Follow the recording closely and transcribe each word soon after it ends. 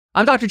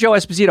I'm Dr. Joe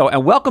Esposito,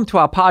 and welcome to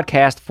our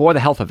podcast, For the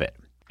Health of It,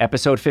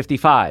 episode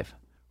 55.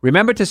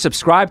 Remember to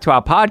subscribe to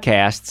our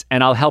podcasts,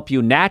 and I'll help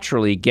you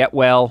naturally get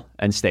well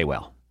and stay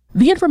well.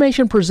 The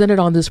information presented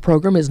on this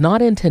program is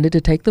not intended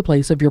to take the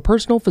place of your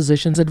personal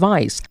physician's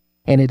advice,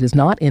 and it is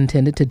not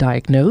intended to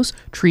diagnose,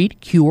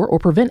 treat, cure, or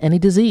prevent any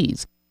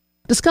disease.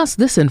 Discuss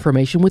this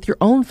information with your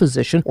own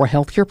physician or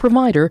healthcare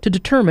provider to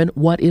determine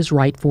what is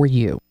right for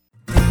you.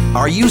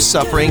 Are you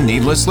suffering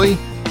needlessly?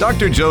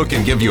 Dr. Joe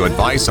can give you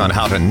advice on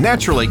how to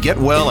naturally get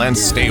well and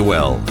stay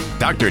well.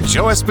 Dr.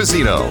 Joe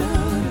Esposito.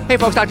 Hey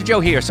folks, Dr.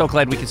 Joe here. So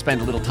glad we could spend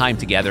a little time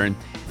together. And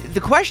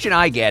the question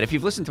I get, if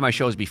you've listened to my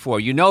shows before,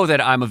 you know that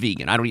I'm a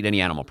vegan. I don't eat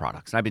any animal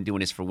products. And I've been doing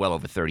this for well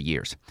over 30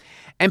 years.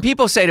 And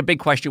people say the big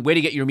question, where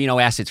do you get your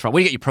amino acids from? Where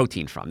do you get your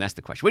protein from? That's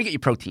the question. Where do you get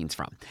your proteins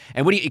from?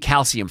 And where do you get your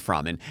calcium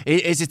from? And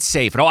is it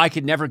safe? And I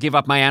could never give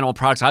up my animal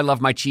products. I love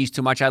my cheese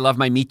too much. I love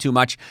my meat too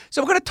much.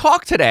 So we're going to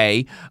talk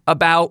today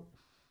about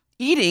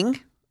eating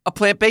a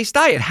plant-based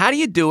diet. How do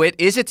you do it?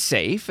 Is it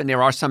safe? And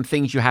there are some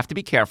things you have to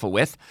be careful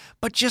with.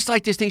 But just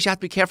like there's things you have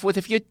to be careful with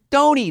if you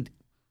don't eat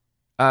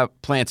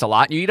plants a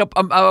lot, you eat a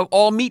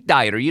all-meat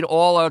diet or you eat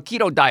all a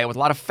keto diet with a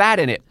lot of fat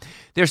in it,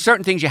 there's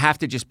certain things you have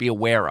to just be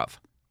aware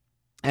of.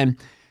 And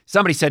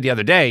somebody said the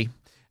other day,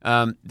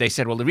 they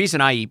said, well, the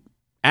reason I eat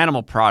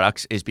animal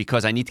products is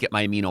because I need to get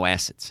my amino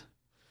acids.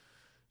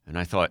 And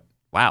I thought,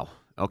 wow,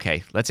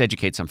 okay, let's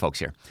educate some folks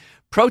here.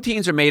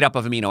 Proteins are made up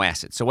of amino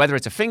acids. So whether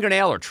it's a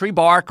fingernail or tree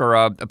bark or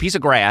a piece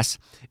of grass,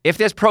 if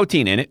there's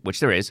protein in it,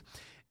 which there is,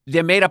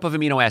 they're made up of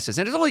amino acids.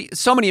 And there's only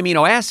so many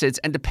amino acids,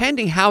 and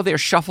depending how they're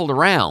shuffled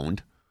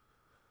around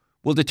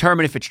will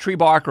determine if it's tree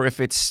bark or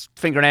if it's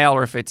fingernail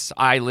or if it's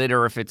eyelid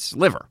or if it's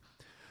liver.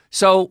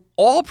 So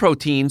all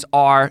proteins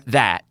are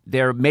that.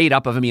 They're made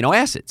up of amino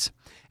acids.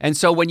 And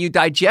so when you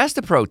digest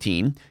a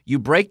protein, you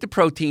break the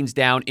proteins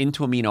down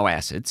into amino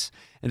acids,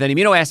 and then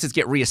amino acids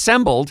get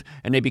reassembled,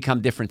 and they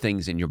become different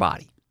things in your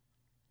body.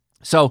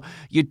 So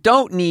you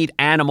don't need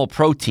animal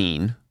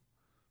protein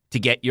to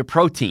get your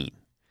protein.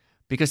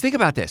 Because think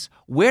about this.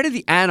 Where do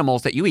the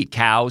animals that you eat,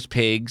 cows,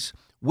 pigs,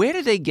 where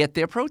do they get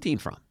their protein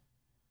from?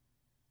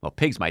 Well,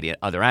 pigs might eat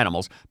other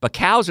animals, but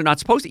cows are not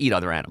supposed to eat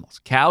other animals.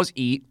 Cows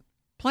eat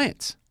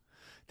plants.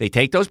 They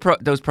take those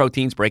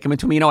proteins, break them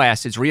into amino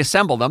acids,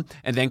 reassemble them,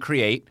 and then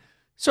create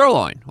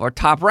sirloin or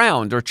top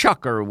round or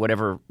chuck or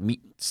whatever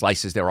meat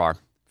slices there are.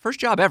 First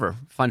job ever,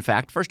 fun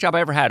fact, first job I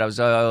ever had, I was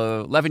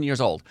 11 years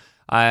old.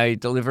 I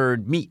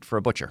delivered meat for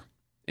a butcher.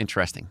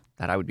 Interesting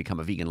that I would become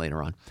a vegan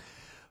later on.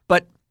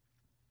 But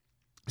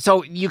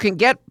so you can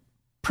get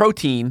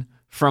protein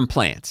from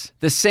plants,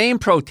 the same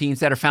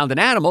proteins that are found in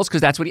animals,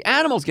 because that's where the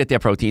animals get their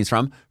proteins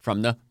from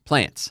the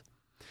plants.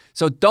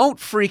 So don't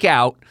freak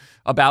out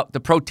about the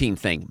protein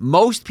thing.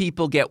 Most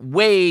people get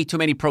way too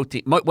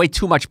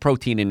much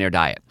protein in their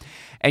diet.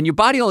 And your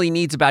body only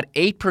needs about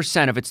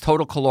 8% of its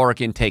total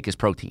caloric intake as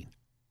protein.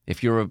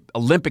 If you're an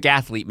Olympic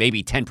athlete,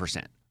 maybe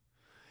 10%.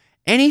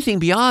 Anything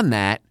beyond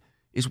that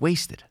is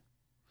wasted.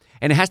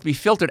 And it has to be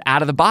filtered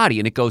out of the body,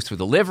 and it goes through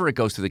the liver, it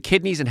goes through the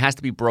kidneys, and has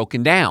to be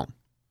broken down.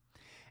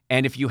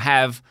 And if you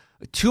have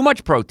too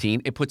much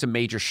protein, it puts a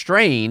major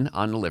strain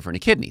on the liver and the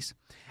kidneys.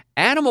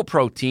 Animal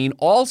protein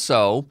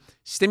also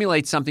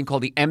stimulates something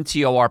called the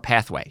mTOR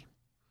pathway.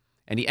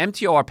 And the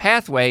mTOR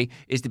pathway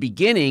is the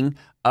beginning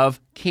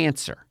of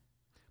cancer.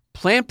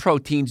 Plant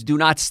proteins do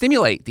not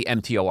stimulate the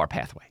mTOR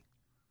pathway.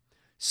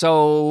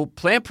 So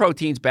plant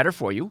protein's better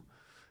for you,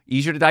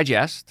 easier to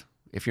digest.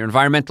 If you're an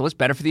environmentalist,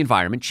 better for the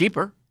environment,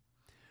 cheaper.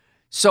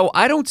 So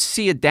I don't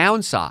see a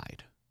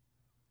downside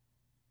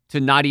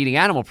to not eating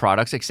animal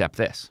products except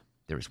this.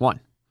 There is one.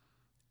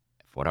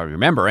 What I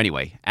remember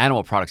anyway,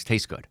 animal products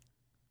taste good.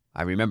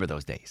 I remember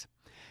those days.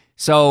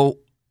 So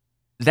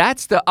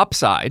that's the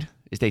upside,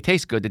 is they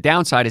taste good. The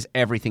downside is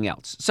everything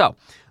else. So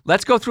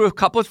let's go through a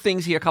couple of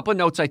things here, a couple of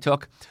notes I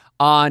took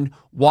on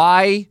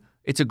why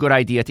it's a good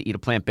idea to eat a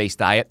plant-based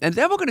diet. And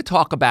then we're going to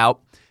talk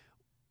about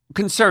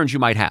concerns you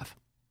might have.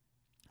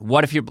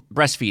 What if you're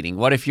breastfeeding?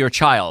 What if you're a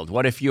child?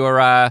 What if you're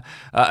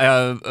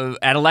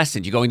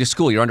adolescent? You're going to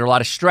school. You're under a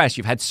lot of stress.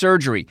 You've had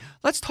surgery.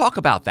 Let's talk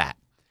about that.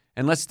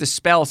 And let's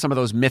dispel some of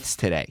those myths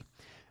today.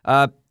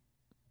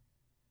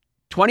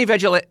 20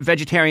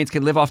 vegetarians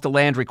can live off the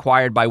land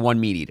required by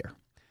one meat eater.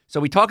 So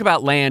we talk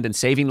about land and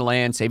saving the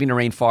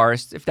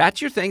rainforest. If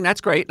that's your thing,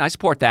 that's great, and I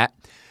support that.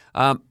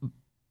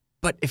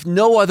 But if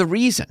no other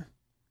reason,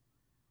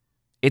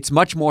 it's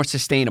much more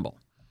sustainable.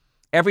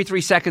 Every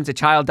 3 seconds, a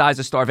child dies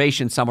of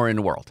starvation somewhere in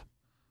the world.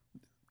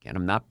 Again,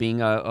 I'm not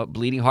being a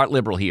bleeding heart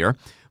liberal here,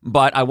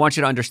 but I want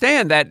you to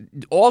understand that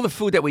all the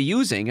food that we're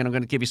using, and I'm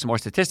going to give you some more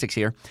statistics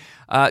here,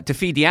 to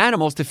feed the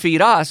animals, to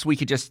feed us, we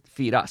could just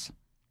feed us.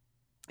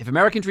 If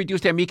Americans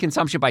reduced their meat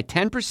consumption by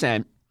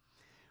 10%,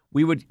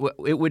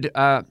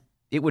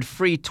 it would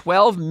free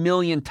 12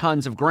 million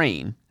tons of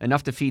grain,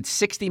 enough to feed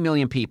 60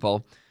 million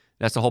people.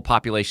 That's the whole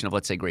population of,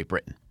 let's say, Great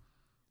Britain.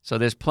 So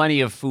there's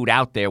plenty of food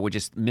out there. We're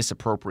just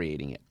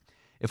misappropriating it.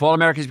 If all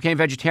Americans became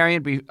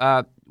vegetarian,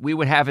 we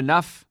would have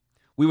enough.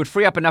 We would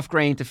free up enough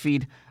grain to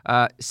feed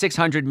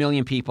 600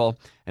 million people,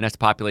 and that's the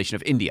population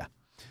of India.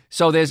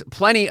 So there's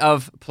plenty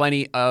of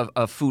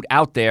food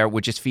out there.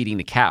 We're just feeding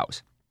the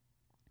cows.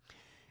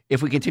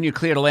 If we continue to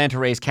clear the land to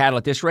raise cattle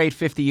at this rate,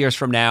 50 years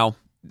from now,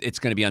 it's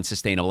going to be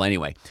unsustainable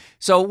anyway.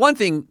 So one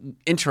thing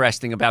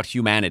interesting about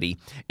humanity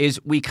is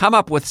we come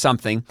up with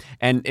something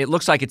and it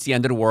looks like it's the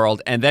end of the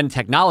world, and then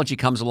technology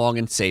comes along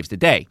and saves the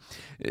day.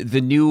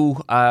 The new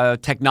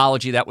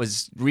technology that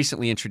was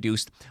recently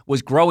introduced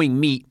was growing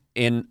meat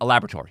in a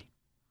laboratory.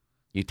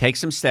 You take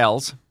some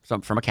cells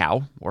from a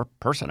cow or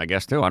person, I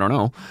guess, too, I don't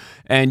know,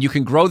 and you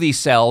can grow these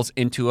cells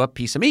into a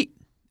piece of meat.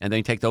 And then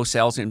you take those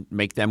cells and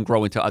make them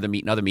grow into other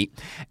meat and other meat.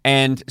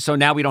 And so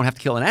now we don't have to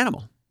kill an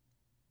animal,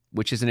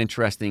 which is an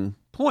interesting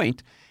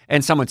point.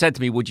 And someone said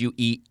to me, would you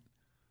eat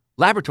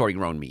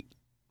laboratory-grown meat?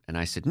 And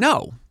I said,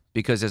 no,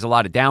 because there's a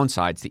lot of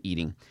downsides to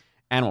eating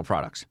animal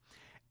products.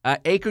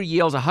 Acre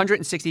yields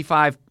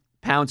 165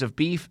 pounds of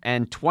beef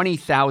and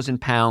 20,000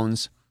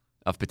 pounds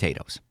of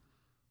potatoes.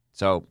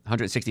 So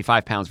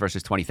 165 pounds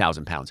versus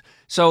 20,000 pounds.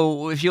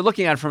 So if you're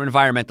looking at it from an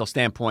environmental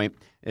standpoint,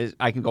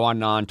 I can go on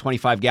and on.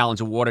 25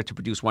 gallons of water to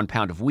produce 1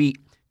 pound of wheat,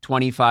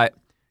 25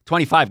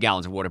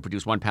 gallons of water to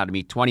produce 1 pound of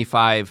meat,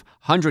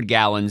 2,500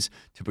 gallons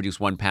to produce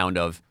 1 pound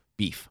of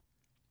beef.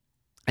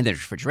 And there's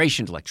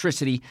refrigeration,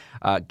 electricity,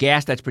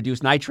 gas that's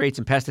produced, nitrates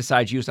and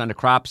pesticides used on the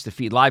crops to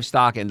feed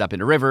livestock end up in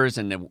the rivers,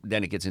 and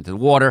then it gets into the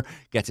water,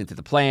 gets into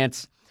the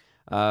plants.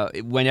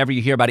 Whenever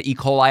you hear about an E.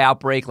 coli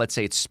outbreak, let's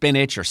say it's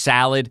spinach or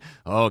salad.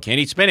 Oh, can't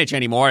eat spinach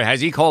anymore. It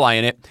has E. coli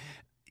in it.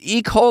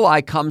 E.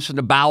 coli comes from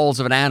the bowels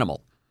of an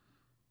animal.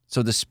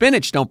 So the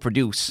spinach don't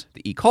produce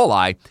the E.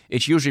 coli.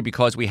 It's usually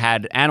because we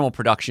had animal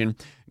production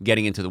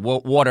getting into the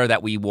water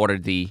that we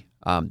watered the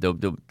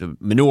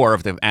manure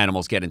of the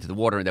animals get into the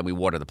water, and then we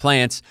water the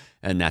plants,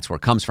 and that's where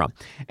it comes from.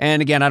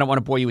 And again, I don't want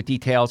to bore you with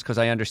details because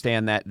I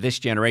understand that this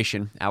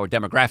generation, our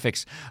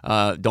demographics,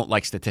 don't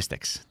like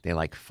statistics. They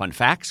like fun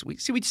facts. We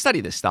study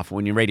this stuff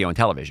when you're radio and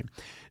television.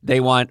 They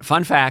want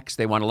fun facts.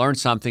 They want to learn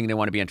something. They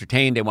want to be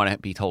entertained. They want to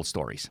be told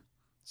stories.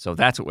 So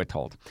that's what we're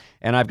told.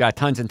 And I've got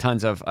tons and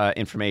tons of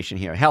information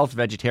here. Health,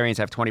 vegetarians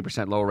have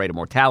 20% lower rate of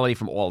mortality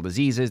from all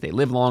diseases. They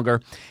live longer.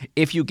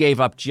 If you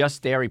gave up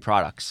just dairy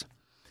products,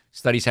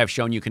 studies have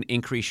shown you can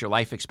increase your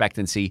life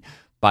expectancy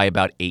by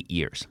about 8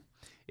 years.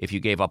 If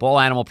you gave up all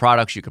animal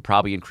products, you could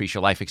probably increase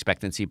your life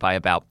expectancy by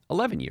about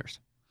 11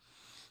 years.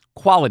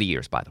 Quality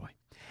years, by the way.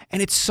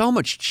 And it's so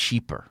much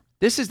cheaper.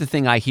 This is the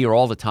thing I hear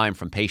all the time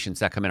from patients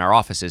that come in our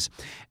offices.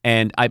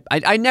 And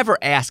I never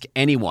ask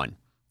anyone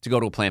to go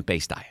to a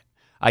plant-based diet.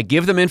 I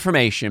give them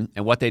information,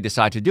 and what they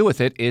decide to do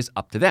with it is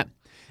up to them.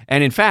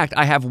 And in fact,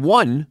 I have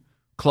one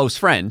close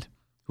friend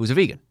who's a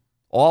vegan.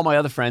 All my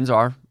other friends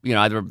are,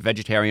 either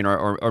vegetarian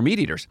or meat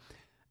eaters.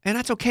 And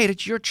that's okay.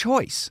 That's your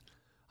choice.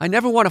 I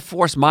never want to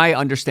force my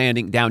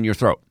understanding down your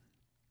throat.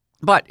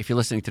 But if you're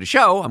listening to the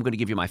show, I'm going to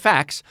give you my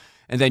facts,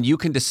 and then you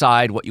can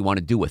decide what you want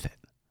to do with it.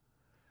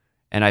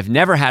 And I've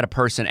never had a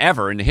person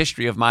ever in the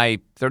history of my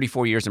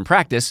 34 years in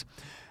practice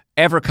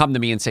ever come to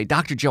me and say,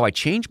 Dr. Joe, I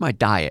changed my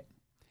diet,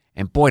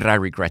 and boy, did I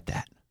regret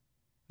that.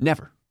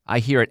 Never. I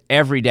hear it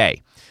every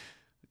day.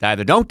 They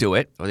either don't do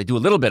it or they do a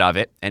little bit of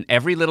it, and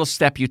every little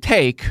step you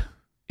take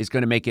is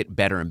going to make it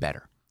better and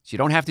better. So you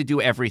don't have to do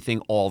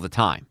everything all the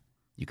time.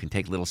 You can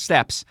take little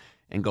steps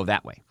and go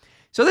that way.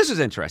 So this is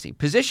interesting.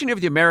 Position of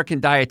the American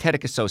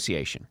Dietetic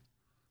Association,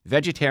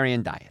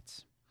 vegetarian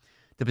diets.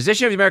 The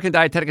position of the American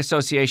Dietetic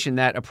Association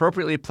that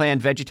appropriately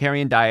planned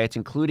vegetarian diets,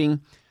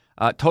 including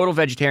total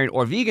vegetarian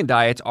or vegan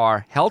diets,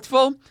 are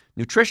healthful,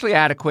 nutritionally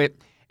adequate,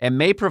 and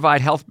may provide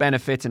health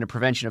benefits in the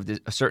prevention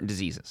of certain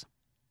diseases.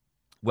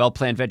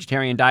 Well-planned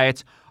vegetarian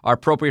diets are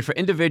appropriate for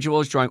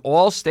individuals during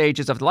all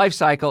stages of the life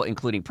cycle,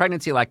 including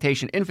pregnancy,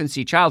 lactation,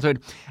 infancy,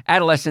 childhood,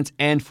 adolescence,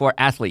 and for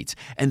athletes.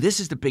 And this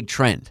is the big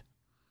trend,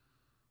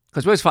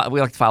 because we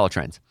like to follow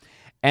trends.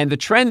 And the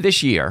trend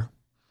this year,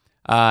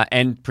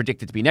 and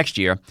predicted to be next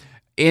year,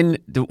 in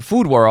the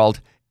food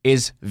world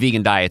is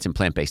vegan diets and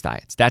plant-based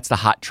diets. That's the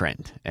hot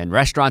trend, and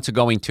restaurants are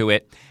going to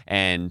it.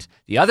 And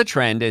the other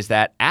trend is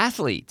that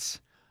athletes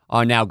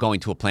are now going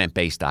to a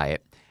plant-based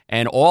diet.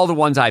 And all the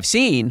ones I've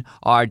seen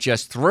are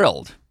just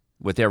thrilled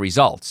with their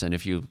results. And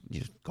if you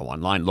go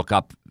online, look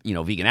up,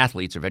 vegan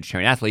athletes or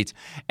vegetarian athletes,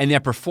 and their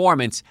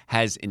performance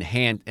has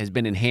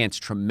been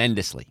enhanced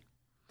tremendously.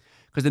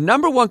 Because the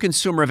number one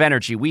consumer of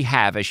energy we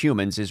have as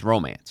humans is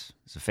romance.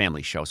 It's a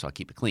family show, so I'll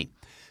keep it clean.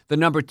 The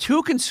number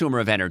two consumer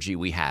of energy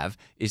we have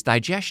is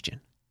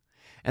digestion.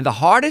 And the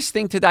hardest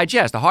thing to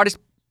digest, the hardest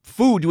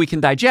food we can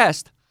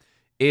digest,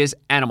 is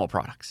animal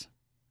products.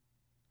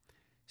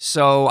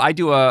 So I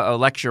do a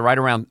lecture right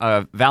around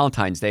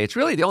Valentine's Day. It's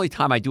really the only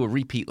time I do a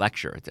repeat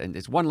lecture.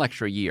 It's one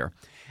lecture a year.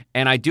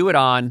 And I do it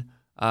on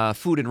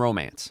food and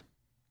romance.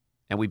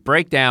 And we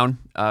break down,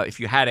 if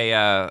you had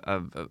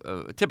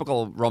a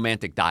typical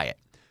romantic diet,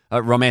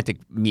 a romantic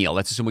meal.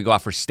 Let's assume we go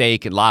out for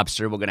steak and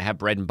lobster. We're going to have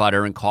bread and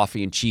butter and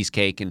coffee and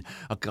cheesecake and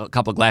a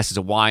couple of glasses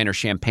of wine or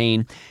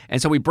champagne. And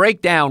so we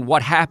break down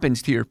what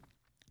happens to your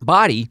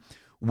body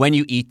when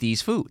you eat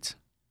these foods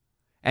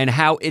and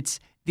how it's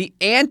the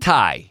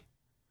anti-romance,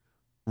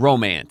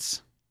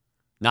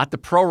 not the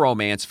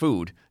pro-romance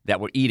food that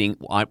we're eating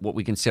on what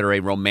we consider a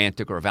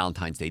romantic or a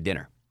Valentine's Day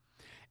dinner.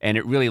 And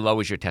it really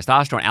lowers your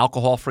testosterone.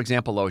 Alcohol, for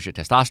example, lowers your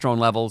testosterone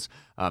levels.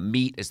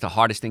 Meat is the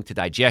hardest thing to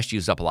digest,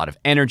 uses up a lot of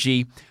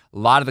energy. A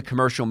lot of the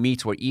commercial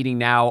meats we're eating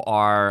now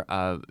are,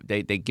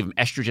 they give them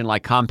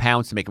estrogen-like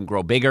compounds to make them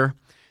grow bigger.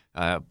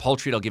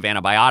 Poultry, they'll give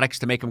antibiotics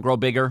to make them grow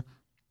bigger.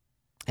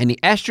 And the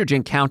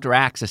estrogen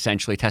counteracts,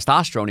 essentially,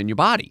 testosterone in your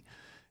body.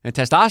 And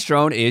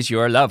testosterone is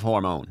your love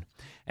hormone.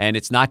 And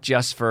it's not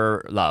just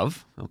for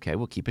love. Okay,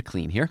 we'll keep it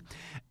clean here.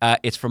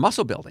 It's for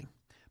muscle building,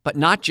 but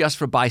not just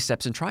for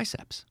biceps and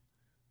triceps.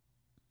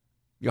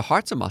 Your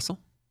heart's a muscle.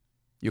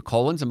 Your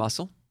colon's a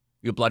muscle.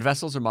 Your blood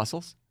vessels are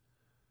muscles.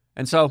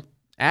 And so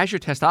as your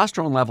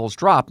testosterone levels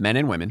drop, men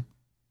and women,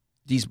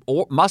 these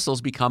muscles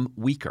become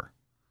weaker.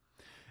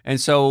 And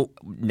so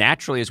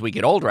naturally, as we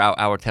get older,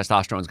 our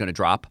testosterone is going to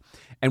drop,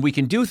 and we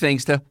can do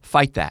things to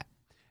fight that.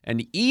 And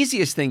the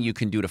easiest thing you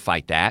can do to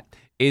fight that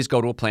is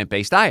go to a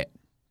plant-based diet,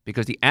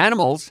 because the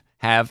animals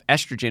have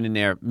estrogen in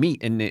their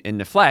meat, in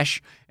the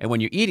flesh, and when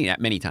you're eating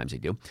that, many times they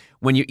do,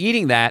 when you're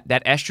eating that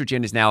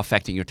estrogen is now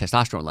affecting your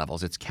testosterone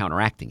levels. It's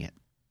counteracting it.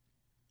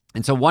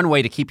 And so one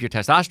way to keep your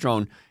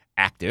testosterone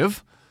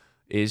active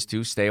is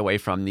to stay away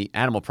from the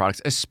animal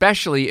products,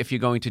 especially if you're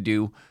going to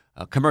do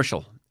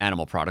commercial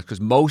animal products,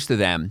 because most of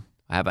them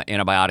have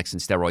antibiotics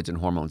and steroids and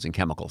hormones and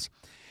chemicals.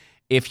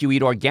 If you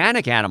eat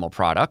organic animal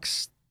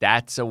products,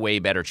 that's a way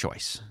better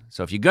choice.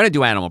 So if you're going to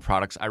do animal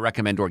products, I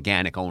recommend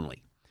organic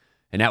only.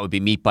 And that would be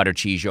meat, butter,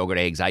 cheese, yogurt,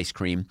 eggs, ice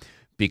cream,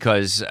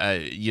 because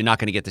you're not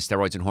going to get the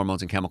steroids and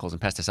hormones and chemicals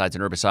and pesticides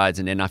and herbicides,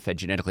 and they're not fed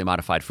genetically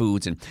modified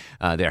foods, and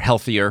they're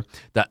healthier.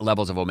 The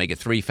levels of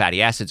omega-3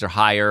 fatty acids are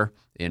higher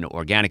in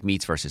organic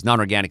meats versus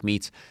non-organic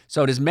meats.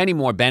 So there's many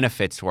more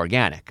benefits to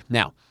organic.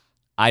 Now,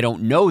 I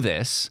don't know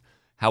this.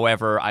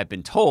 However, I've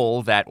been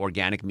told that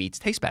organic meats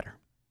taste better.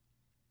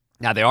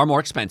 Now, they are more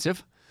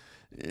expensive,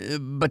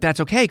 but that's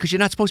okay because you're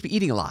not supposed to be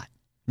eating a lot.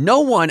 No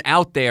one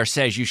out there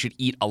says you should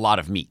eat a lot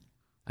of meat.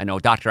 I know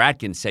Dr.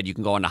 Atkins said you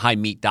can go on a high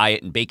meat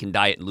diet and bacon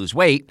diet and lose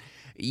weight.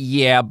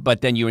 Yeah,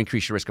 but then you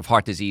increase your risk of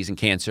heart disease and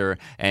cancer,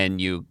 and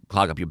you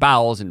clog up your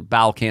bowels, and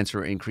bowel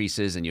cancer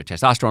increases, and your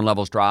testosterone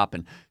levels drop.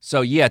 And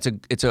so, yeah,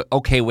 it's a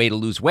okay way to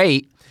lose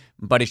weight,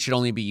 but it should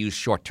only be used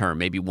short term,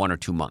 maybe 1 or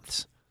 2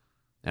 months.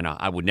 And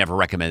I would never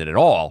recommend it at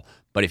all.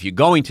 But if you're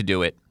going to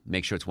do it,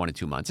 make sure it's 1 to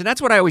 2 months. And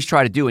that's what I always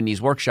try to do in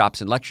these workshops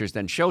and lectures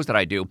and shows that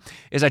I do,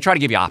 is I try to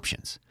give you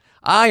options.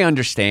 I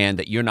understand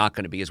that you're not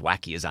going to be as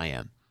wacky as I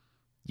am.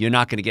 You're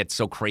not going to get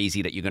so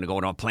crazy that you're going to go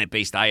on a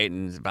plant-based diet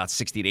and it's about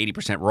 60 to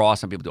 80% raw.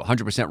 Some people do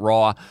 100%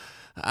 raw.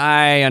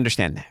 I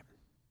understand that.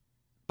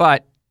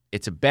 But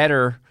it's a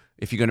better,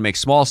 if you're going to make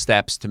small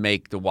steps, to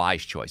make the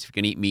wise choice. If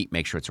you're going to eat meat,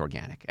 make sure it's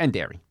organic and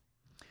dairy.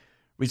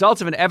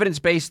 Results of an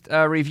evidence-based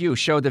review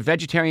showed that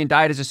vegetarian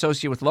diet is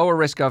associated with lower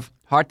risk of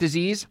heart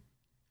disease.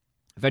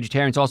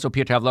 Vegetarians also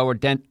appear to have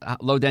low-density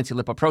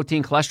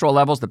lipoprotein, cholesterol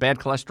levels, the bad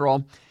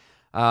cholesterol,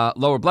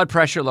 lower blood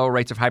pressure, lower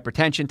rates of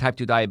hypertension, type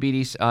 2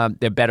 diabetes.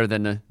 They're better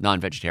than the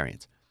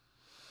non-vegetarians.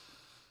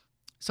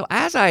 So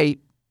as I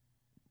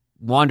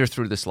wander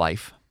through this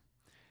life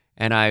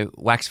and I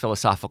wax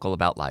philosophical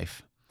about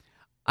life,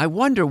 I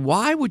wonder,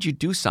 why would you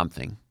do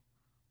something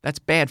that's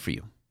bad for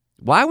you?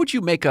 Why would you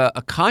make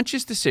a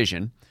conscious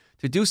decision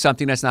to do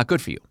something that's not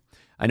good for you?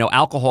 I know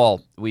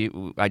alcohol,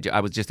 I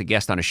was just a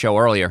guest on a show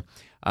earlier,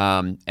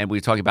 and we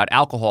were talking about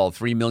alcohol.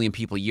 3 million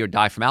people a year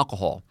die from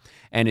alcohol.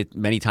 And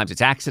many times it's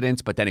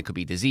accidents, but then it could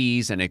be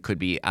disease, and it could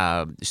be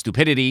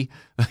stupidity.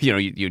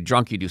 You're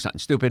drunk, you do something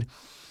stupid.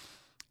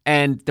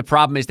 And the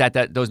problem is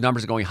that those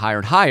numbers are going higher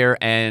and higher.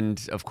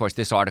 And, of course,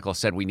 this article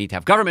said we need to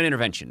have government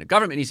intervention. The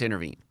government needs to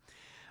intervene.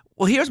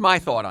 Well, here's my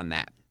thought on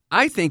that.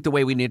 I think the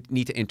way we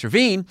need to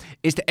intervene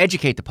is to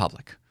educate the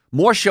public.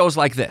 More shows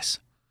like this,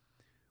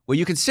 where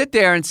you can sit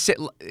there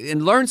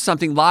and learn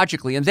something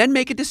logically and then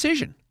make a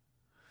decision.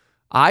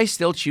 I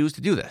still choose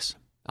to do this.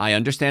 I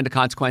understand the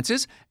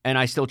consequences, and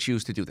I still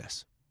choose to do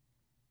this.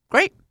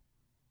 Great.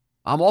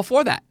 I'm all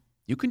for that.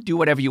 You can do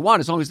whatever you want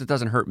as long as it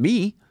doesn't hurt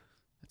me.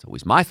 That's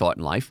always my thought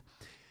in life.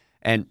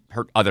 And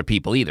hurt other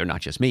people either,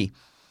 not just me.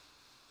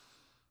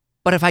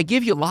 But if I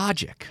give you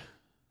logic,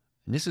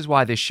 and this is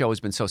why this show has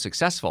been so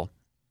successful,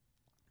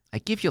 I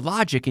give you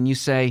logic and you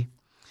say,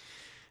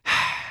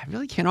 I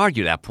really can't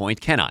argue that point,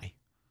 can I?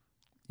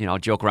 I'll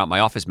joke around with my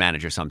office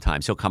manager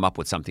sometimes. He'll come up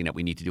with something that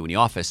we need to do in the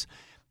office.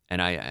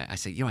 And I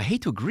say, I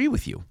hate to agree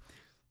with you,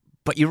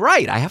 but you're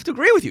right. I have to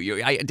agree with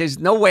you. There's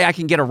no way I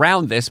can get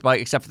around this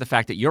except for the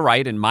fact that you're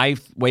right and my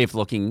way of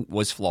looking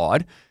was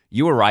flawed.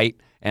 You were right,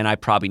 and I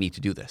probably need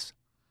to do this.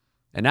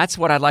 And that's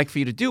what I'd like for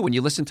you to do when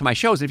you listen to my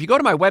shows. If you go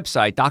to my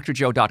website,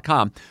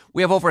 drjoe.com,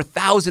 we have over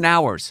 1,000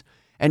 hours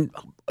and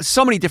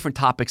so many different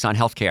topics on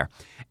healthcare.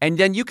 And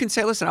then you can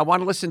say, listen, I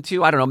want to listen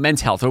to,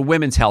 men's health or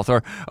women's health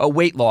or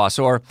weight loss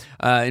or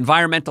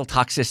environmental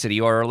toxicity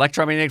or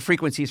electromagnetic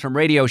frequencies from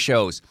radio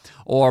shows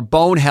or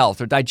bone health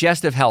or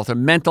digestive health or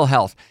mental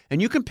health.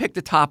 And you can pick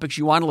the topics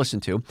you want to listen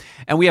to.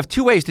 And we have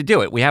 2 ways to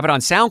do it. We have it on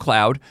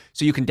SoundCloud,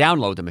 so you can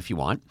download them if you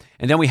want.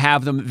 And then we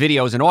have them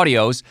videos and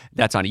audios.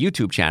 That's on a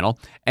YouTube channel.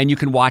 And you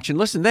can watch and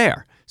listen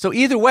there. So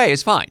either way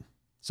is fine.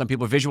 Some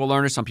people are visual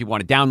learners. Some people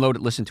want to download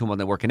it, listen to them when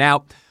they're working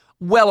out.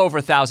 Well over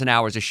 1,000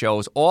 hours of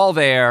shows, all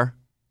there,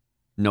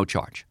 no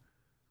charge.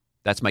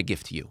 That's my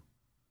gift to you.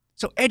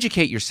 So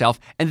educate yourself,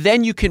 and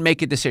then you can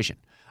make a decision.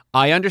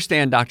 I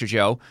understand, Dr.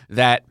 Joe,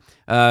 that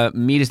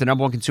meat is the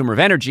number one consumer of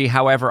energy.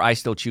 However, I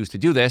still choose to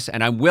do this,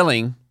 and I'm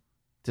willing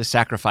to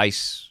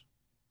sacrifice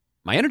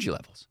my energy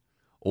levels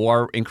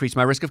or increase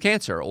my risk of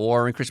cancer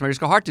or increase my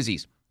risk of heart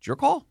disease. It's your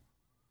call.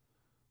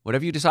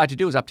 Whatever you decide to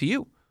do is up to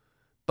you.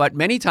 But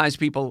many times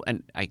people,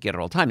 and I get it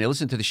all the time, they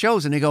listen to the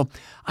shows and they go,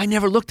 I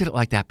never looked at it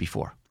like that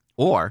before.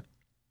 Or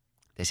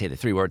they say the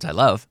 3 words I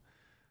love,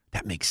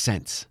 that makes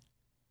sense.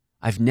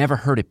 I've never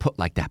heard it put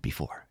like that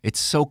before. It's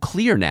so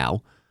clear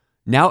now.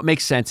 Now it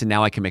makes sense, and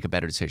now I can make a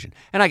better decision.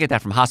 And I get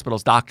that from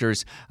hospitals,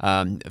 doctors,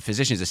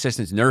 physicians,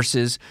 assistants,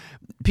 nurses,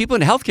 people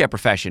in the healthcare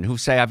profession who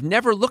say, I've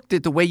never looked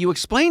at the way you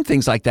explain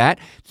things like that.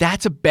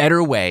 That's a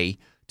better way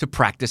to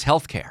practice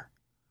healthcare.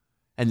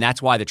 And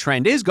that's why the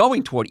trend is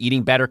going toward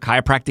eating better.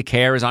 Chiropractic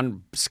care is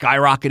on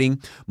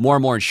skyrocketing. More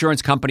and more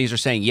insurance companies are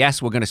saying,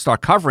 yes, we're going to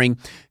start covering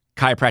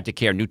chiropractic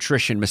care,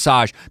 nutrition,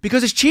 massage,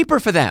 because it's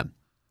cheaper for them.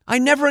 I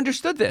never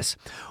understood this.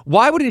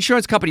 Why would an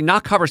insurance company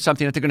not cover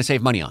something that they're going to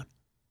save money on?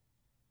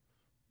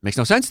 Makes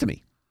no sense to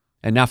me.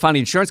 And now finally,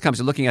 insurance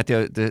companies are looking at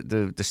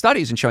the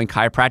studies and showing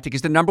chiropractic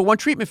is the number one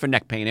treatment for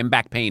neck pain and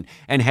back pain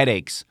and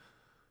headaches.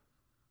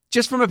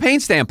 Just from a pain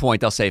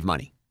standpoint, they'll save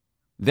money.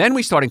 Then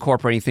we start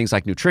incorporating things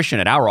like nutrition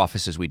at our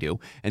offices we do,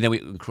 and then we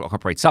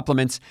incorporate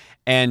supplements.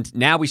 And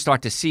now we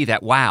start to see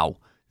that, wow,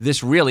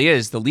 this really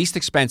is the least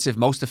expensive,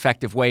 most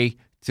effective way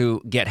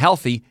to get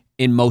healthy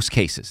in most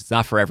cases. It's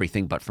not for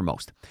everything, but for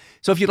most.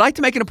 So if you'd like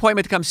to make an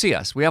appointment to come see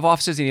us, we have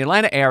offices in the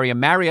Atlanta area,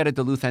 Marietta,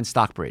 Duluth, and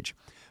Stockbridge.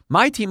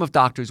 My team of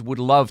doctors would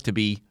love to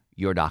be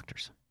your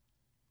doctors.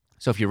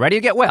 So if you're ready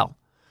to get well,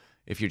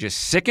 if you're just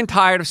sick and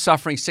tired of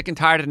suffering, sick and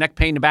tired of neck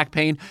pain and back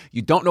pain,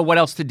 you don't know what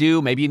else to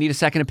do, maybe you need a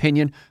second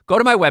opinion, go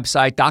to my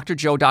website,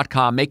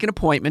 drjoe.com, make an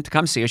appointment to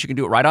come see us. You can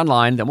do it right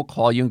online. Then we'll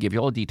call you and give you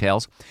all the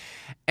details.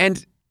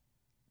 And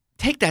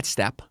take that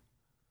step.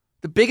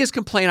 The biggest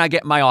complaint I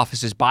get in my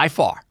office is by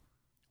far,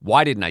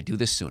 why didn't I do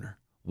this sooner?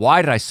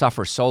 Why did I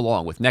suffer so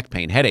long with neck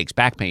pain, headaches,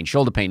 back pain,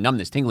 shoulder pain,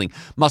 numbness, tingling,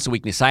 muscle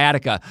weakness,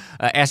 sciatica,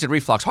 acid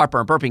reflux,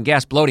 heartburn, burping,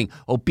 gas, bloating,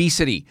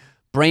 obesity,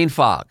 brain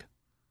fog?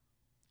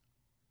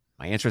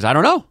 My answer is I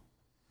don't know.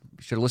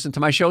 You should have listened to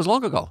my shows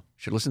long ago.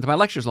 Should have listened to my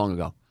lectures long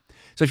ago.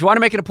 So if you want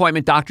to make an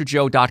appointment,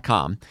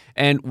 drjoe.com.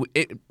 And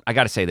I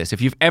got to say this. If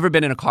you've ever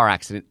been in a car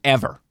accident,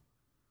 ever,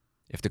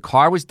 if the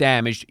car was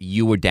damaged,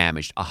 you were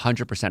damaged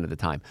 100% of the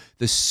time.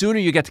 The sooner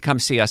you get to come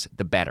see us,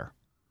 the better.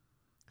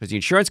 Because the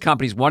insurance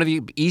companies, one of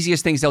the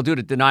easiest things they'll do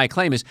to deny a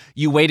claim is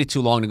you waited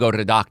too long to go to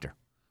the doctor.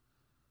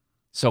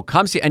 So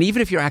come see, and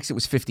even if your accident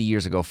was 50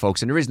 years ago,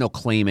 folks, and there is no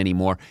claim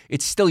anymore,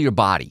 it's still your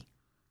body.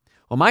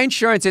 Well, my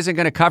insurance isn't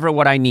going to cover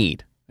what I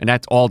need. And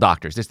that's all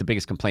doctors. This is the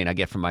biggest complaint I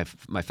get from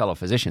my fellow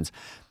physicians.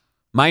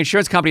 My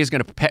insurance company is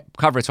going to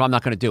cover it, so I'm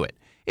not going to do it.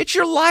 It's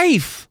your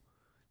life.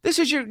 This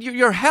is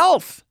your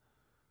health.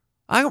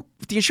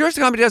 If the insurance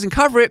company doesn't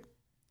cover it,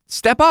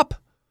 step up.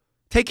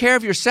 Take care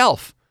of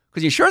yourself.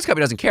 Because the insurance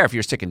company doesn't care if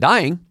you're sick and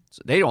dying.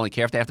 So they only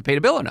care if they have to pay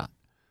the bill or not.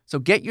 So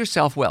get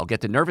yourself well.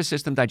 Get the nervous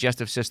system,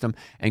 digestive system,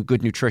 and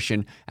good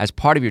nutrition as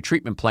part of your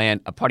treatment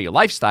plan, a part of your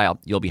lifestyle.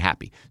 You'll be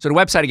happy. So the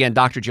website, again,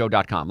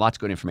 drjoe.com. Lots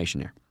of good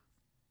information there.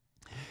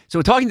 So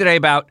we're talking today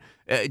about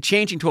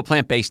changing to a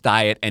plant-based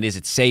diet, and is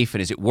it safe,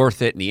 and is it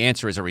worth it? And the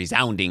answer is a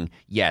resounding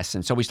yes.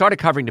 And so we started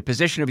covering the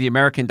position of the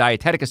American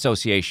Dietetic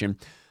Association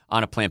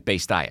on a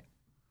plant-based diet.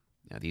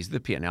 Now, these are the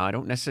people. Now, I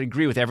don't necessarily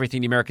agree with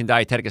everything the American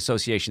Dietetic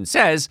Association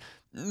says,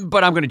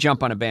 but I'm going to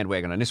jump on a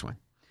bandwagon on this one.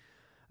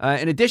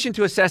 In addition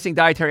to assessing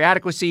dietary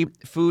adequacy,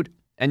 food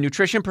and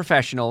nutrition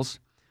professionals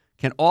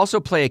can also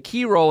play a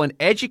key role in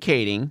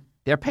educating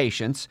their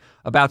patients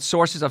about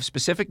sources of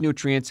specific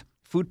nutrients,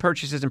 food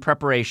purchases and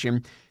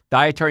preparation,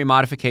 dietary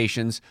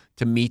modifications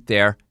to meet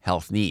their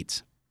health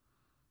needs.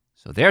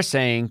 So they're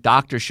saying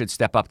doctors should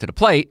step up to the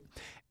plate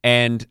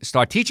and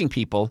start teaching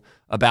people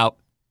about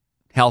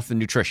health and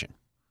nutrition.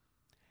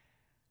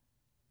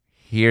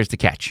 Here's the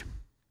catch.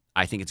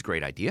 I think it's a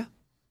great idea.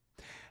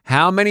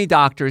 How many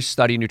doctors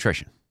study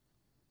nutrition?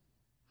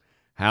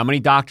 How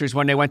many doctors,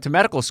 when they went to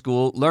medical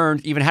school,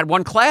 even had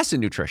one class in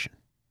nutrition?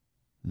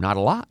 Not a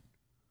lot.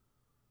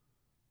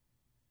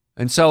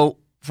 And so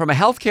from a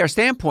healthcare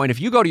standpoint, if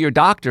you go to your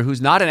doctor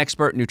who's not an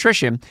expert in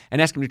nutrition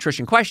and ask him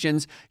nutrition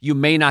questions, you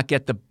may not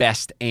get the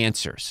best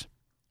answers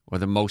or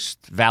the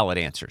most valid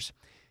answers.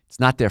 It's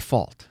not their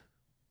fault.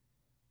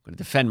 I'm going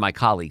to defend my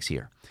colleagues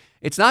here.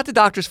 It's not the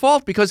doctor's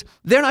fault because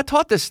they're not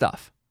taught this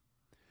stuff.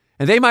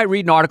 And they might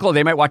read an article,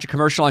 they might watch a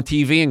commercial on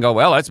TV and go,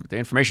 well, that's the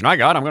information I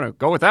got. I'm going to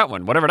go with that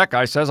one. Whatever that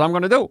guy says, I'm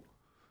going to do.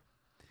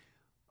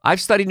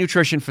 I've studied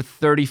nutrition for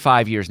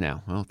 35 years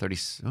now. Well,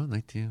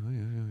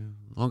 19,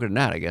 longer than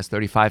that, I guess,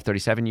 35,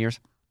 37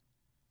 years.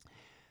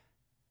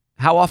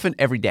 How often?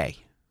 Every day.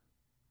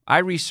 I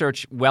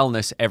research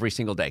wellness every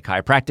single day.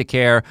 Chiropractic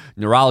care,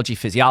 neurology,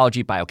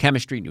 physiology,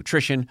 biochemistry,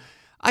 nutrition.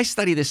 I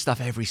study this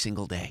stuff every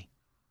single day.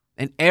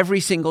 And every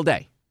single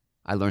day,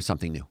 I learned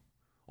something new,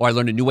 or I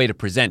learned a new way to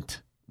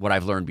present what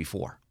I've learned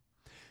before.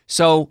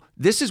 So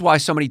this is why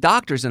so many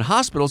doctors and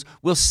hospitals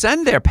will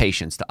send their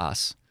patients to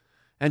us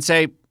and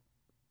say,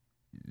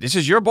 this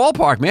is your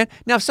ballpark, man.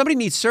 Now, if somebody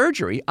needs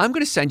surgery, I'm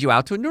going to send you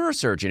out to a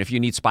neurosurgeon. If you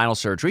need spinal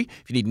surgery,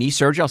 if you need knee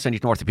surgery, I'll send you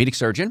to an orthopedic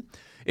surgeon.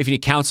 If you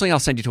need counseling, I'll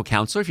send you to a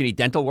counselor. If you need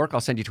dental work,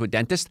 I'll send you to a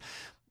dentist.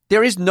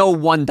 There is no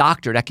one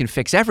doctor that can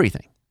fix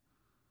everything.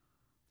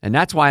 And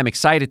that's why I'm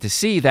excited to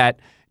see that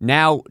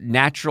now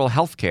natural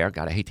healthcare,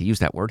 God, I hate to use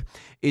that word,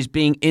 is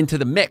being into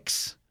the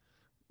mix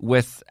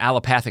with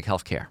allopathic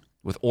healthcare,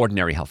 with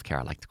ordinary healthcare,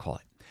 I like to call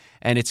it.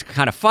 And it's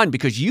kind of fun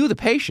because you, the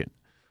patient,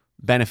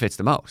 benefits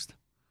the most.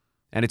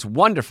 And it's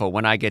wonderful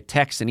when I get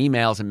texts and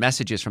emails and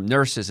messages from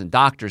nurses and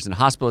doctors and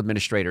hospital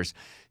administrators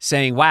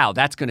saying, wow,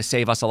 that's going to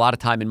save us a lot of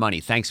time and money.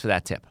 Thanks for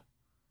that tip.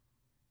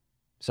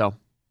 So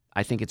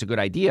I think it's a good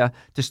idea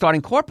to start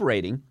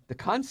incorporating the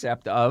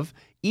concept of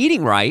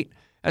eating right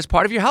as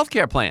part of your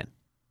healthcare plan.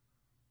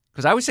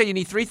 Because I would say you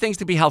need three things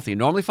to be healthy: a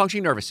normally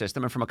functioning nervous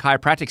system. And from a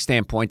chiropractic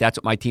standpoint, that's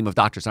what my team of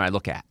doctors and I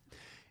look at.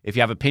 If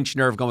you have a pinched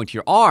nerve going to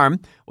your arm,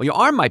 well, your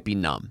arm might be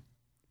numb.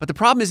 But the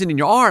problem isn't in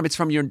your arm. It's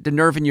from the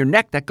nerve in your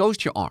neck that goes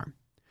to your arm.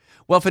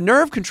 Well, if a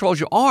nerve controls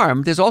your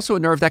arm, there's also a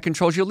nerve that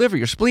controls your liver,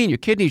 your spleen, your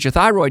kidneys, your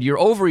thyroid, your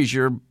ovaries,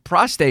 your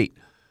prostate.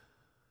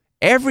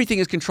 Everything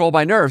is controlled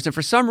by nerves. And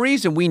for some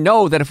reason, we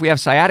know that if we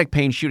have sciatic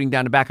pain shooting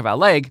down the back of our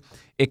leg,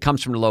 it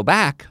comes from the low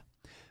back.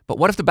 But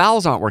what if the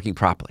bowels aren't working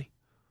properly?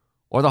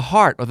 Or the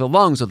heart, or the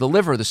lungs, or the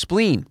liver, or the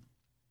spleen?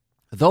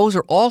 Those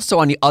are also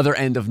on the other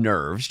end of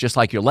nerves, just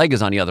like your leg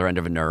is on the other end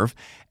of a nerve.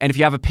 And if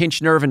you have a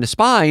pinched nerve in the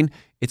spine,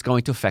 it's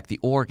going to affect the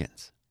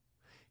organs.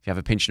 If you have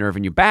a pinched nerve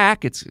in your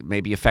back, it's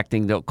maybe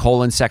affecting the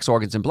colon, sex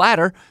organs, and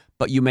bladder,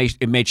 but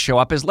it may show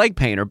up as leg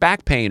pain or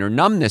back pain or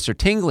numbness or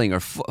tingling or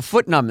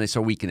foot numbness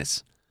or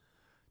weakness.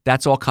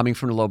 That's all coming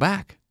from the low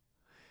back.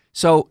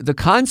 So the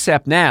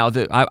concept now,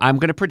 that I'm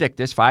going to predict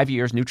this, 5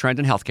 years, new trend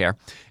in healthcare,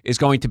 is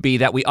going to be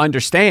that we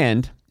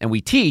understand and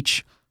we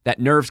teach that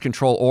nerves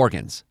control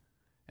organs,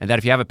 and that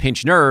if you have a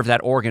pinched nerve,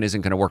 that organ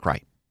isn't going to work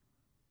right.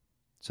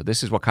 So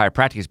this is what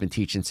chiropractic has been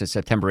teaching since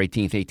September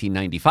 18th,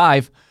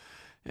 1895.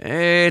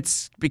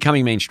 It's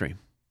becoming mainstream.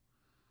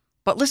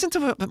 But listen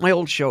to my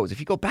old shows.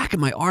 If you go back in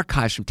my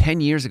archives from 10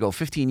 years ago,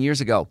 15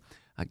 years ago,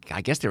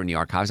 I guess they're in the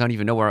archives. I don't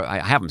even know where. I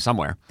have them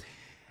somewhere.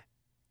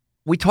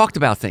 We talked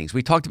about things.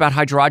 We talked about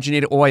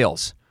hydrogenated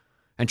oils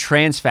and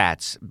trans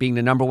fats being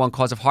the number one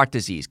cause of heart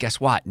disease. Guess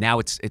what? Now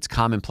it's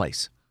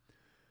commonplace.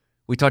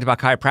 We talked about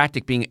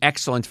chiropractic being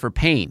excellent for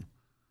pain.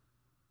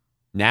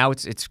 Now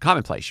it's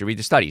commonplace. You read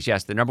the studies.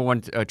 Yes, the number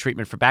one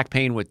treatment for back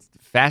pain with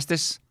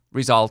fastest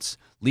results,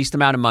 least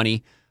amount of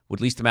money,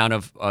 with least amount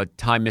of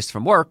time missed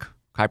from work,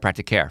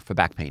 chiropractic care for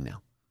back pain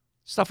now.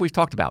 Stuff we've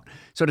talked about.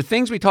 So the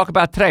things we talk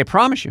about today, I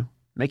promise you,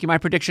 making my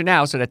prediction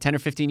now so that 10 or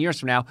 15 years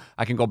from now,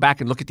 I can go back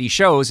and look at these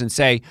shows and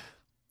say,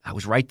 I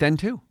was right then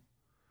too.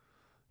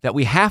 That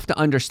we have to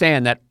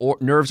understand that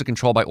nerves are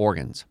controlled by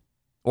organs.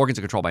 Organs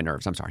are controlled by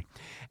nerves, I'm sorry.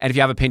 And if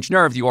you have a pinched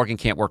nerve, the organ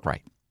can't work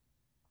right.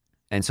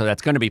 And so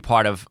that's going to be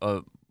part of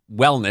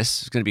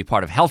wellness. It's going to be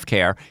part of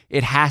healthcare.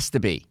 It has to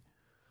be.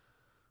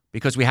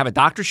 Because we have a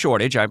doctor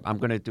shortage. I'm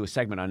going to do a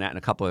segment on that in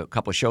a couple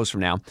of shows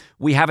from now.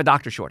 We have a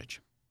doctor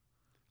shortage.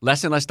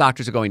 Less and less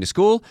doctors are going to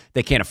school.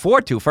 They can't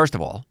afford to, first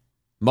of all.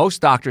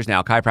 Most doctors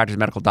now, chiropractors,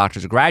 medical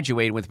doctors, are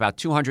graduating with about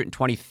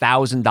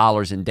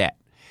 $220,000 in debt.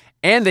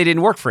 And they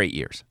didn't work for 8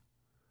 years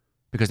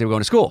because they were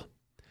going to school.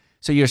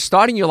 So you're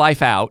starting your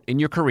life out in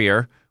your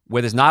career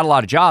where there's not a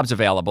lot of jobs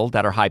available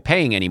that are high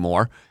paying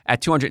anymore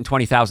at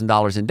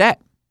 $220,000 in debt.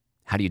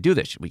 How do you do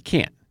this? We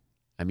can't.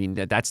 I mean,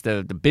 that's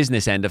the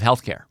business end of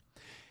healthcare.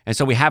 And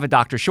so we have a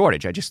doctor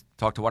shortage. I just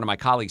talked to one of my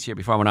colleagues here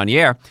before I went on the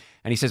air,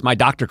 and he says, my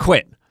doctor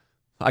quit.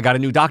 I got a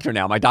new doctor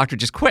now. My doctor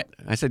just quit.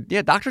 I said,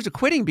 yeah, doctors are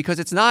quitting because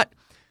it's not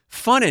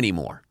fun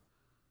anymore.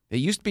 It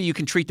used to be you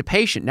can treat the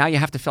patient. Now you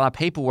have to fill out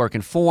paperwork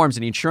and forms,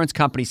 and the insurance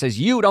company says,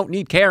 you don't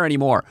need care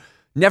anymore.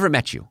 Never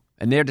met you.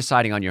 And they're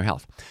deciding on your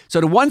health.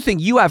 So the one thing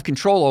you have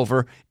control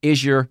over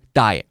is your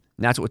diet.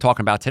 And that's what we're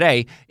talking about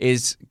today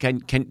is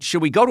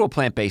should we go to a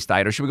plant-based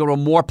diet or should we go to a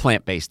more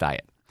plant-based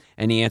diet?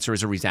 And the answer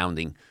is a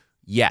resounding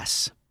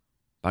yes.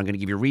 I'm going to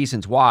give you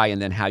reasons why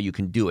and then how you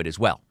can do it as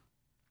well.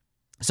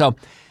 So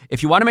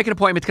if you want to make an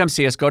appointment to come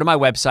see us, go to my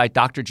website,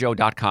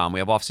 drjoe.com. We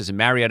have offices in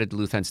Marietta,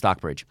 Duluth, and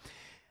Stockbridge.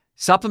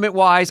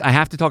 Supplement-wise, I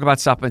have to talk about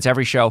supplements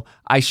every show.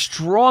 I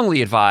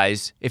strongly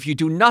advise, if you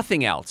do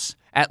nothing else,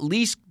 at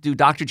least do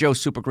Dr. Joe's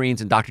Super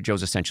Greens and Dr.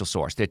 Joe's Essential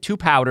Source. They're two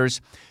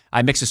powders.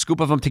 I mix a scoop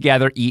of them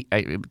together,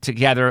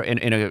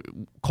 in a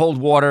cold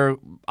water,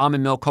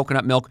 almond milk,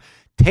 coconut milk.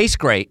 Tastes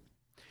great.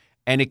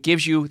 And it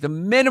gives you the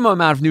minimum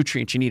amount of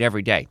nutrients you need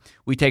every day.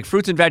 We take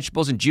fruits and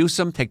vegetables and juice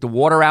them, take the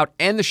water out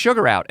and the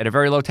sugar out at a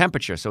very low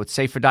temperature, so it's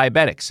safe for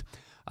diabetics.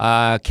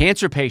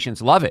 Cancer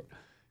patients love it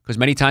because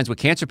many times with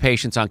cancer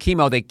patients on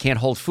chemo, they can't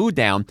hold food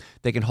down.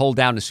 They can hold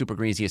down the Super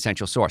Greens, the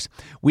Essential Source.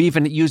 We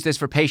even use this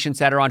for patients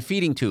that are on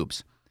feeding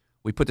tubes.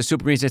 We put the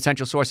Super Greens, the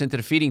Essential Source into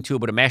the feeding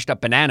tube with a mashed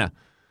up banana,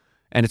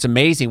 and it's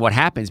amazing what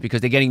happens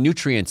because they're getting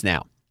nutrients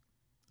now.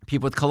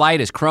 People with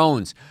colitis,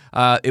 Crohn's,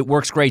 it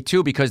works great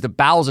too because the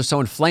bowels are so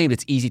inflamed,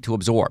 it's easy to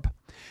absorb.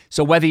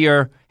 So whether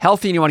you're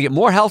healthy and you want to get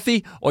more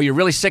healthy or you're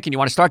really sick and you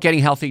want to start getting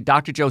healthy,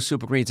 Dr. Joe's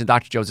Super Greens and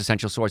Dr. Joe's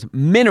Essential Source,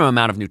 minimum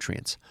amount of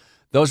nutrients.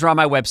 Those are on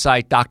my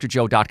website,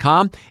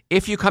 drjoe.com.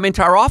 If you come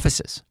into our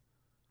offices,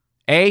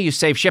 A, you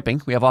save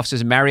shipping. We have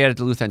offices in Marietta,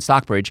 Duluth, and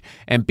Stockbridge.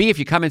 And B, if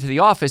you come into the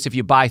office, if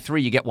you buy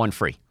 3, you get 1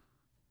 free.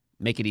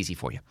 Make it easy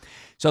for you.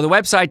 So the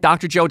website,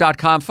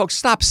 drjoe.com. Folks,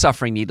 stop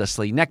suffering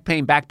needlessly. Neck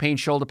pain, back pain,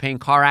 shoulder pain,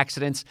 car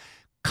accidents.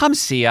 Come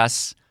see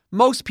us.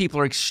 Most people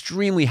are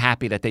extremely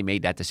happy that they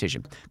made that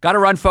decision. Got to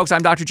run, folks.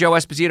 I'm Dr. Joe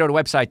Esposito. The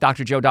website,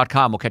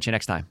 drjoe.com. We'll catch you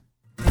next time.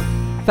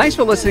 Thanks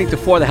for listening to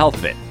For the Health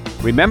of It.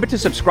 Remember to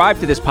subscribe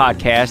to this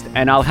podcast,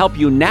 and I'll help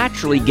you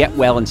naturally get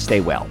well and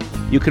stay well.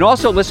 You can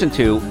also listen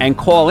to and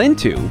call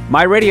into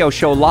my radio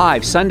show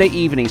live Sunday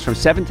evenings from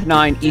 7 to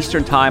 9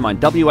 Eastern Time on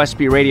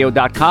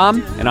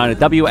WSBRadio.com and on a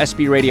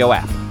WSB Radio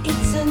app.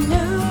 It's a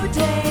new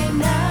day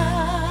now.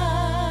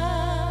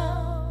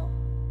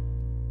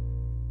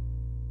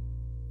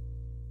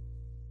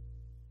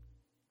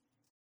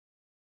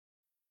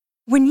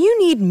 When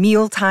you need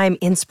mealtime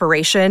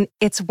inspiration,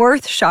 it's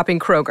worth shopping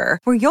Kroger,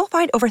 where you'll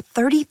find over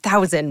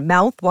 30,000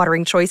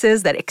 mouth-watering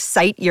choices that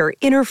excite your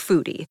inner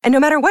foodie. And no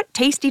matter what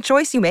tasty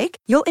choice you make,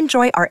 you'll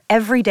enjoy our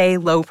everyday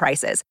low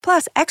prices,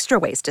 plus extra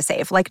ways to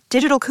save, like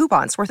digital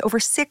coupons worth over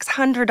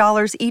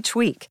 $600 each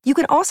week. You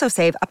can also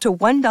save up to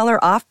 $1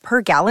 off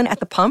per gallon at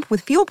the pump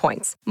with fuel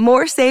points.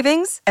 More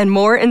savings and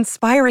more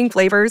inspiring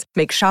flavors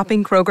make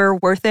shopping Kroger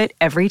worth it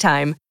every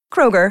time.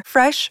 Kroger,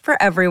 fresh for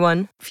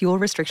everyone. Fuel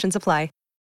restrictions apply.